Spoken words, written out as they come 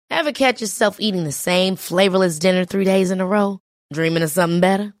Ever catch yourself eating the same flavorless dinner 3 days in a row? Dreaming of something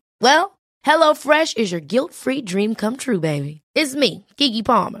better? Well, HelloFresh is your guilt-free dream come true, baby. It's me, Keke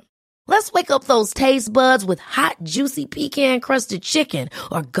Palmer. Let's wake up those taste buds with hot, juicy pecan-crusted chicken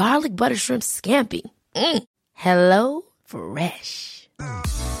or garlic butter shrimp scampi. Hello Fresh.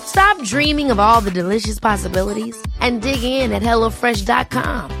 Stop dreaming of all the delicious possibilities and dig in at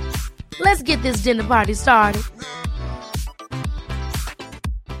HelloFresh.com. Let's get this dinner party started.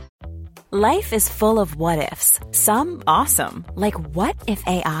 Life is full of what-ifs. Some awesome, like what if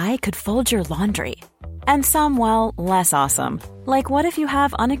AI could fold your laundry? And some, well, less awesome, like what if you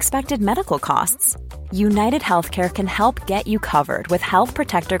have unexpected medical costs? United Healthcare can help get you covered with Health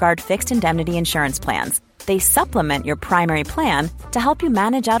Protector Guard fixed indemnity insurance plans. They supplement your primary plan to help you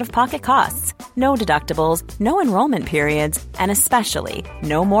manage out-of-pocket costs. No deductibles, no enrollment periods, and especially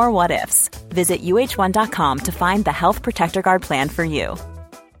no more what-ifs. Visit uh1.com to find the Health Protector Guard plan for you.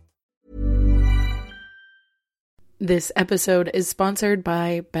 This episode is sponsored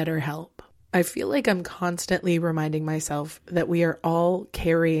by BetterHelp. I feel like I'm constantly reminding myself that we are all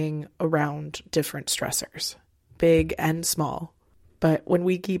carrying around different stressors, big and small. But when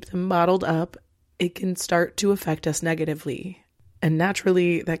we keep them bottled up, it can start to affect us negatively. And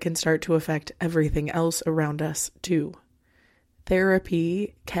naturally, that can start to affect everything else around us too.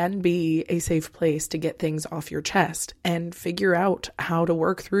 Therapy can be a safe place to get things off your chest and figure out how to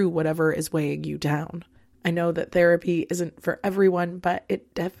work through whatever is weighing you down. I know that therapy isn't for everyone, but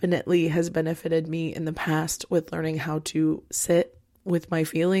it definitely has benefited me in the past with learning how to sit with my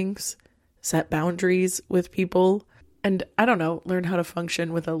feelings, set boundaries with people, and learn how to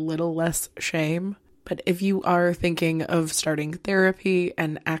function with a little less shame. But if you are thinking of starting therapy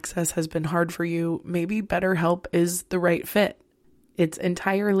and access has been hard for you, maybe BetterHelp is the right fit. It's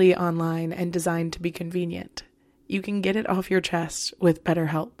entirely online and designed to be convenient. You can get it off your chest with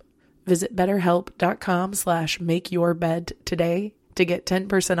BetterHelp. Visit BetterHelp.com/makeyourbed today to get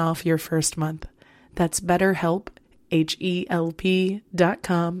 10% off your first month. That's BetterHelp,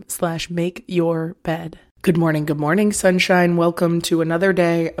 HELP.com/makeyourbed. Good morning, sunshine. Welcome to another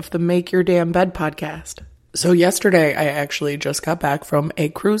day of the Make Your Damn Bed podcast. So yesterday, I actually just got back from a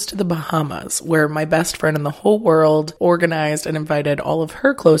cruise to the Bahamas, where my best friend in the whole world organized and invited all of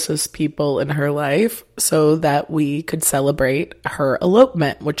her closest people in her life so that we could celebrate her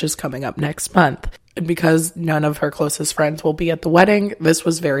elopement, which is coming up next month. And because none of her closest friends will be at the wedding, this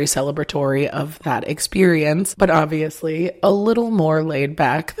was very celebratory of that experience, but obviously a little more laid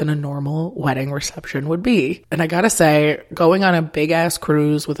back than a normal wedding reception would be. And I gotta say, going on a big ass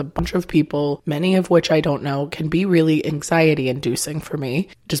cruise with a bunch of people, many of which I don't know, can be really anxiety inducing for me,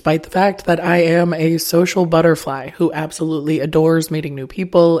 despite the fact that I am a social butterfly who absolutely adores meeting new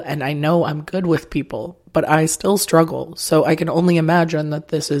people, and I know I'm good with people. But I still struggle, so I can only imagine that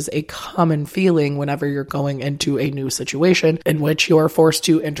this is a common feeling whenever you're going into a new situation in which you're forced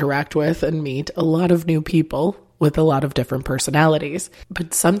to interact with and meet a lot of new people with a lot of different personalities.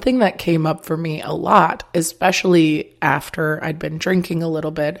 But something that came up for me a lot, especially after I'd been drinking a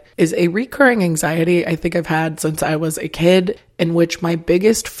little bit, is a recurring anxiety I think I've had since I was a kid, in which my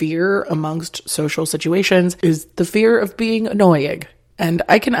biggest fear amongst social situations is the fear of being annoying. And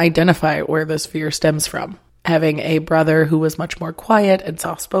I can identify where this fear stems from. Having a brother who was much more quiet and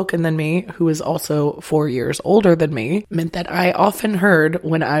soft-spoken than me, who is also 4 years older than me, meant that I often heard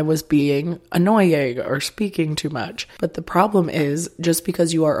when I was being annoying or speaking too much. But the problem is, just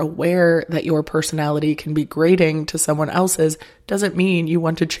because you are aware that your personality can be grating to someone else's doesn't mean you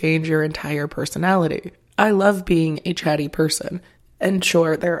want to change your entire personality. I love being a chatty person. And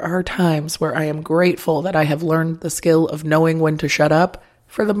sure, there are times where I am grateful that I have learned the skill of knowing when to shut up.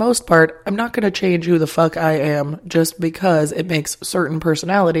 For the most part, I'm not going to change who the fuck I am just because it makes certain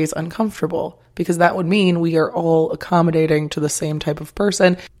personalities uncomfortable, because that would mean we are all accommodating to the same type of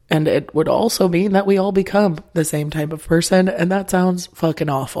person, and it would also mean that we all become the same type of person, and that sounds fucking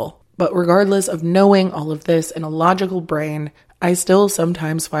awful. But regardless of knowing all of this in a logical brain, I still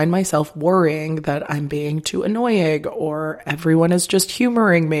sometimes find myself worrying that I'm being too annoying or everyone is just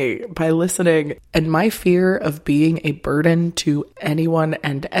humoring me by listening. And my fear of being a burden to anyone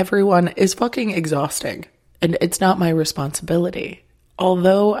and everyone is fucking exhausting. And it's not my responsibility.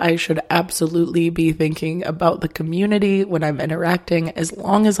 Although I should absolutely be thinking about the community when I'm interacting, as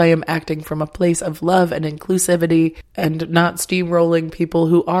long as I am acting from a place of love and inclusivity and not steamrolling people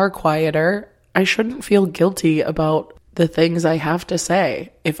who are quieter, I shouldn't feel guilty about the things I have to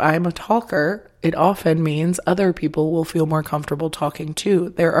say. If I'm a talker, it often means other people will feel more comfortable talking too.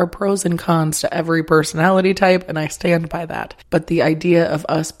 There are pros and cons to every personality type, and I stand by that. But the idea of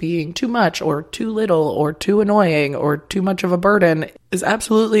us being too much or too little or too annoying or too much of a burden is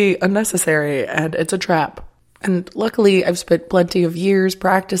absolutely unnecessary, and it's a trap. And luckily, I've spent plenty of years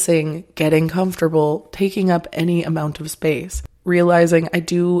practicing getting comfortable, taking up any amount of space, realizing I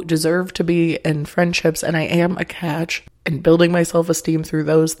do deserve to be in friendships and I am a catch, and building my self-esteem through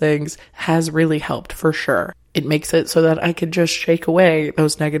those things has really helped for sure. It makes it so that I can just shake away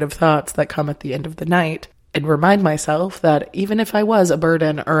those negative thoughts that come at the end of the night and remind myself that even if I was a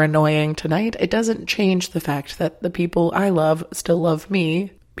burden or annoying tonight, it doesn't change the fact that the people I love still love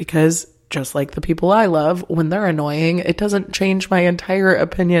me, because just like the people I love, when they're annoying, it doesn't change my entire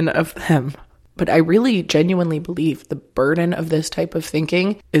opinion of them. But I really genuinely believe the burden of this type of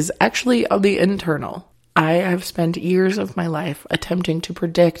thinking is actually on the internal. I have spent years of my life attempting to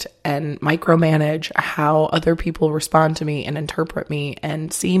predict and micromanage how other people respond to me and interpret me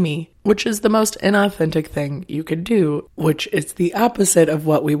and see me, which is the most inauthentic thing you could do, which is the opposite of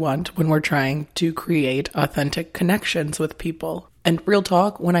what we want when we're trying to create authentic connections with people. And real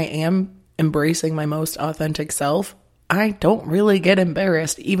talk, when I am embracing my most authentic self, I don't really get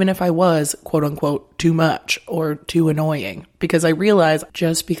embarrassed, even if I was, quote unquote, too much or too annoying, because I realize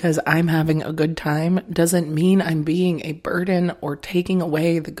just because I'm having a good time doesn't mean I'm being a burden or taking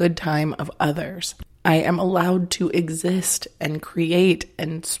away the good time of others. I am allowed to exist and create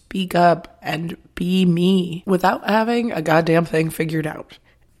and speak up and be me without having a goddamn thing figured out.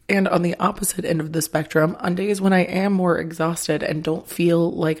 And on the opposite end of the spectrum, on days when I am more exhausted and don't feel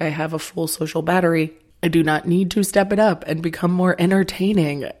like I have a full social battery, I do not need to step it up and become more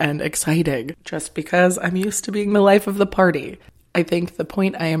entertaining and exciting just because I'm used to being the life of the party. I think the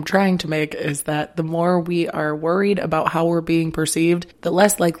point I am trying to make is that the more we are worried about how we're being perceived, the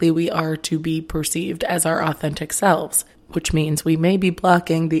less likely we are to be perceived as our authentic selves, which means we may be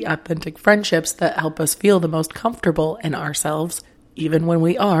blocking the authentic friendships that help us feel the most comfortable in ourselves, even when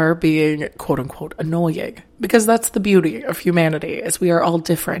we are being quote-unquote annoying. Because that's the beauty of humanity, is we are all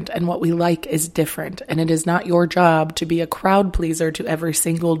different, and what we like is different, and it is not your job to be a crowd pleaser to every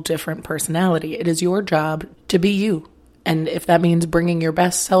single different personality. It is your job to be you. And if that means bringing your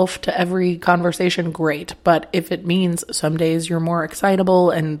best self to every conversation, great. But if it means some days you're more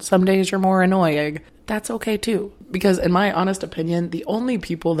excitable and some days you're more annoying, that's okay too. Because in my honest opinion, the only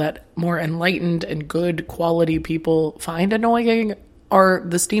people that more enlightened and good quality people find annoying are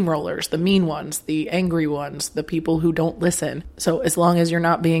the steamrollers, the mean ones, the angry ones, the people who don't listen. So as long as you're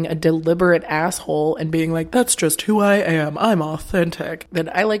not being a deliberate asshole and being like, that's just who I am, I'm authentic,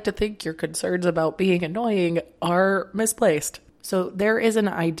 then I like to think your concerns about being annoying are misplaced. So there is an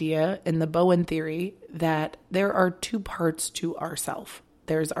idea in the Bowen theory that there are two parts to ourself.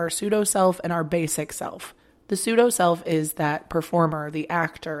 There's our pseudo-self and our basic self. The pseudo-self is that performer, the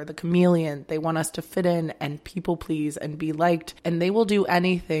actor, the chameleon. They want us to fit in and people please and be liked, and they will do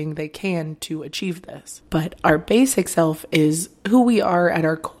anything they can to achieve this. But our basic self is who we are at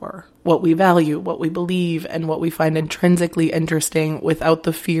our core, what we value, what we believe, and what we find intrinsically interesting without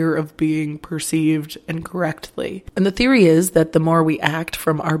the fear of being perceived incorrectly. And the theory is that the more we act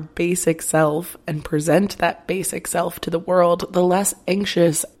from our basic self and present that basic self to the world, the less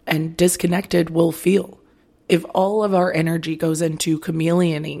anxious and disconnected we'll feel. If all of our energy goes into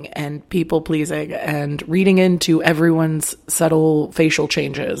chameleoning and people-pleasing and reading into everyone's subtle facial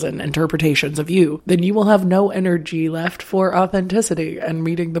changes and interpretations of you, then you will have no energy left for authenticity and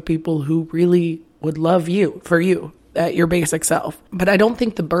meeting the people who really would love you for you at your basic self. But I don't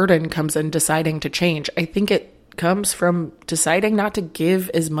think the burden comes in deciding to change. I think it comes from deciding not to give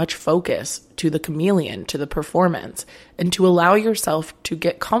as much focus to the chameleon, to the performance, and to allow yourself to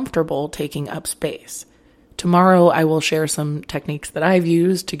get comfortable taking up space. Tomorrow, I will share some techniques that I've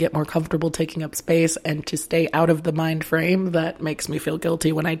used to get more comfortable taking up space and to stay out of the mind frame that makes me feel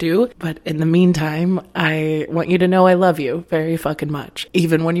guilty when I do. But in the meantime, I want you to know I love you very fucking much,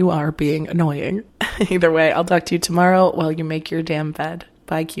 even when you are being annoying. Either way, I'll talk to you tomorrow while you make your damn bed.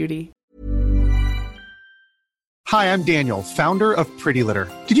 Bye, cutie. Hi, I'm Daniel, founder of Pretty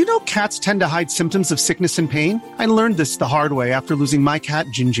Litter. Did you know cats tend to hide symptoms of sickness and pain? I learned this the hard way after losing my cat,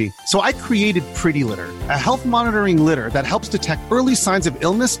 Gingy. So I created Pretty Litter, a health monitoring litter that helps detect early signs of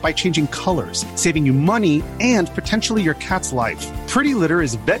illness by changing colors, saving you money and potentially your cat's life. Pretty Litter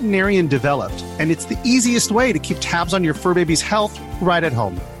is veterinarian developed, and it's the easiest way to keep tabs on your fur baby's health right at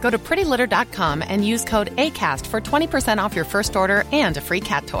home. Go to prettylitter.com and use code ACAST for 20% off your first order and a free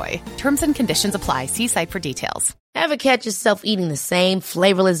cat toy. Terms and conditions apply. See site for details. Ever catch yourself eating the same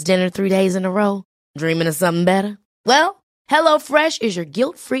flavorless dinner 3 days in a row? Dreaming of something better? Well, HelloFresh is your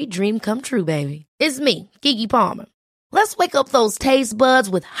guilt-free dream come true, baby. It's me, Keke Palmer. Let's wake up those taste buds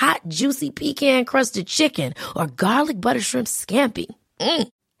with hot, juicy pecan-crusted chicken or garlic butter shrimp scampi.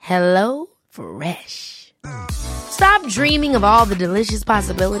 Hello Fresh. Stop dreaming of all the delicious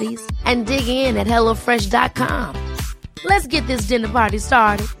possibilities and dig in at HelloFresh.com. Let's get this dinner party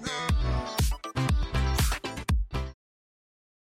started.